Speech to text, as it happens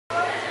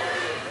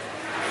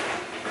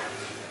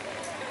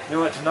You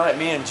know what, tonight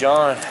me and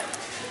John,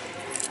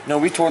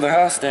 we tore their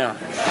house down,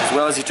 as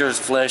well as each other's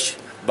flesh,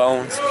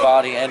 bones,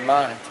 body, and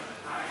mind.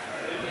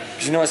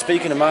 Because you know what,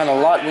 speaking of mind, a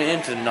lot went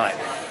into the night.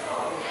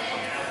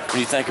 When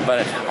you think about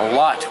it, a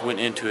lot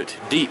went into it,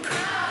 deep.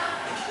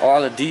 A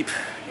lot of deep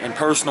and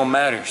personal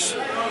matters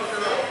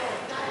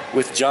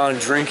with John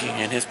drinking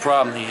and his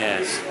problem he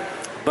has.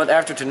 But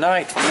after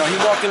tonight, he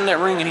walked in that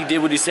ring and he did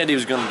what he said he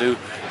was going to do,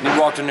 and he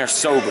walked in there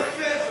sober.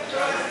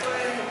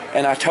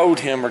 And I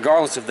told him,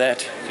 regardless of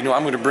that, I'm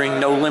going to bring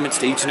no limits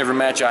to each and every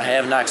match I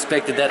have, and I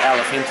expected that out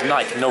of him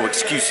tonight, no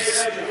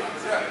excuses.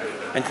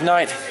 And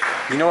tonight,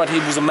 you know what, he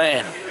was a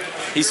man.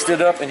 He stood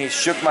up and he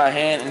shook my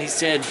hand and he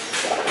said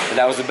that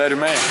I was a better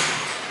man.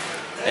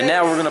 And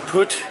now we're going to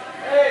put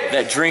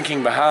that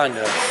drinking behind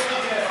us.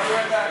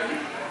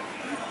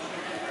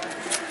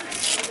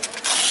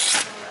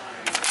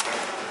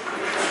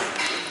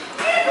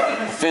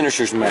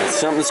 Finisher's match.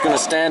 Something that's going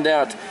to stand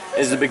out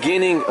is the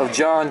beginning of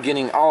John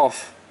getting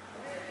off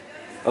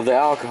of the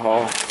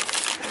alcohol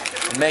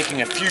and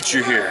making a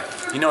future here.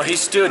 He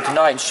stood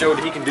tonight and showed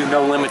that he can do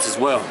no limits as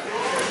well.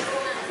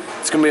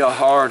 It's going to be a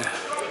hard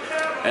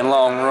and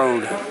long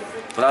road,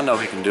 but I know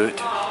he can do it.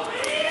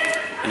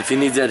 And if he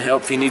needs that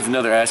help, if he needs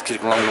another ass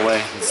kick along the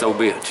way, then so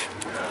be it.